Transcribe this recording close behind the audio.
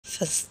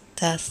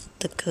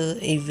Fantastical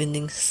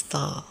evening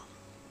star.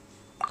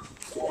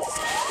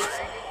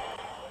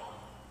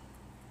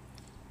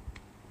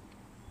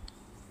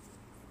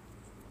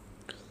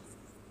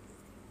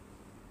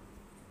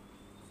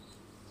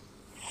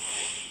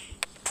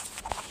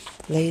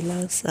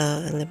 Layla's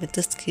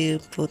elemental skill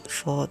put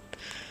forth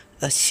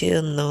a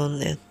shield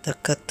known as the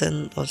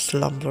Curtain of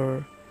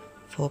Slumber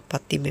for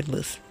party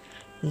members.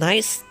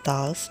 Night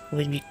stars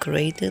will be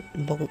created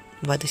both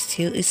by the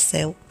shield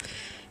itself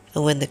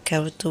and when the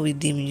character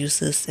within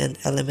uses an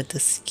elemental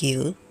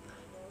skill.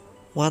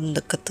 Once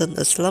the Curtain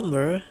of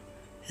Slumber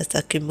has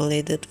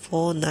accumulated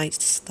 4 night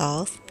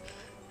stars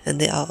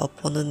and there are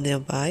opponents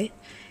nearby,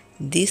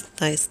 this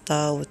night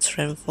star will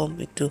transform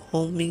into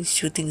homing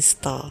shooting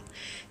star,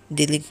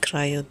 dealing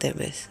cryo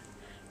damage.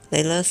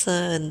 Layla's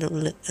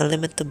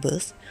elemental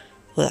burst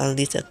will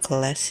unleash a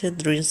glacial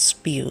dream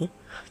spew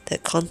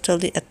that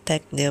constantly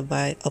attacks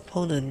nearby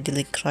opponents,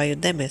 dealing cryo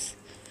damage.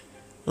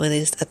 When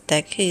its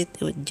attack hits,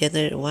 it will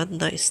generate 1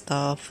 night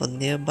star for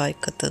nearby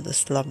Curtain of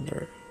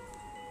Slumber.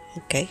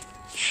 Okay.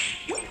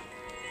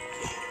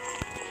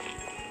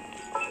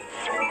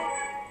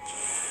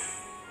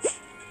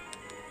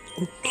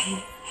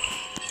 Okay.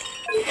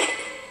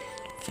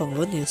 From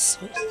what news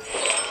source?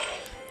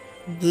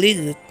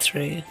 Blizzard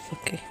Trail.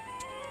 Okay.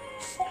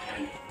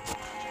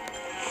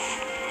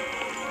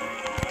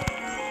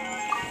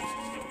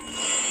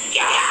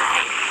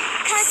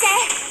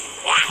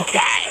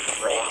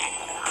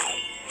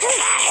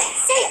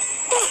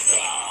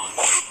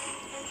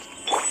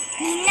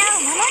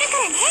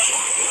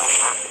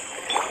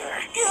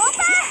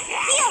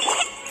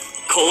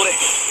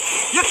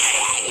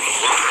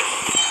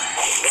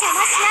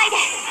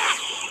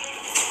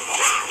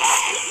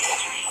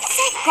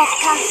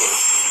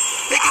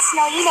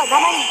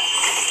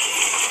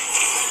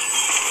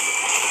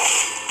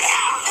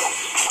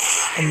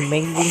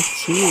 Amazing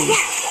shield.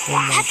 Oh my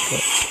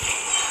god.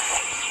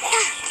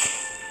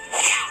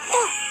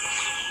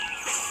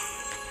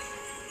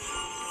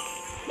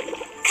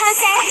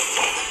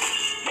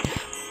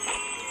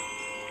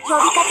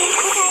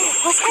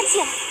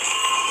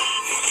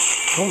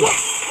 Oh my.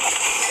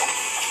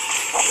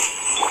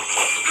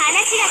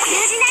 話が通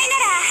じないな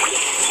ら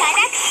叩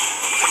く。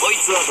こい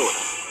つはどうだ。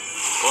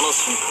この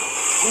瞬間、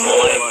お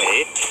前は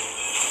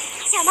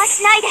邪魔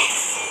しないで。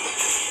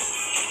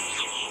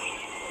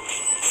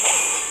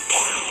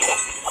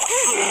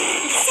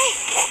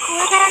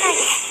怖がらないで。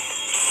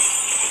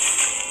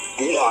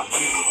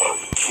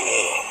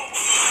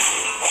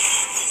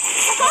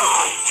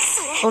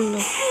それ。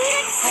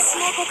私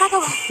のご加護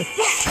を。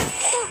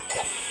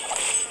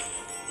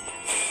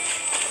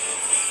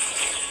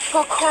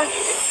極寒。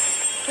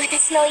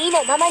私の意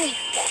のままに。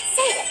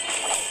それ。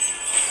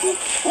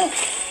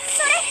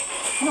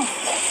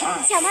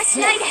邪魔し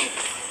ないで。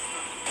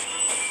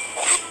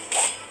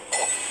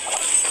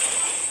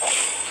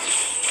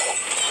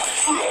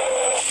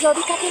呼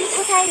びかけに応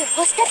える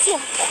星たちよ。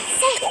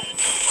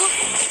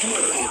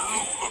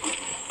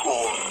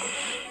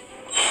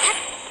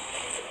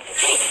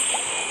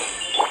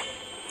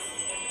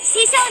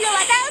師匠の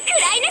技を食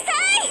らいなさ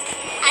い。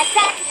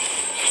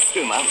す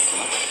まんす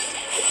まん。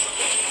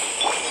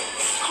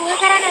怖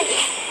がらないで。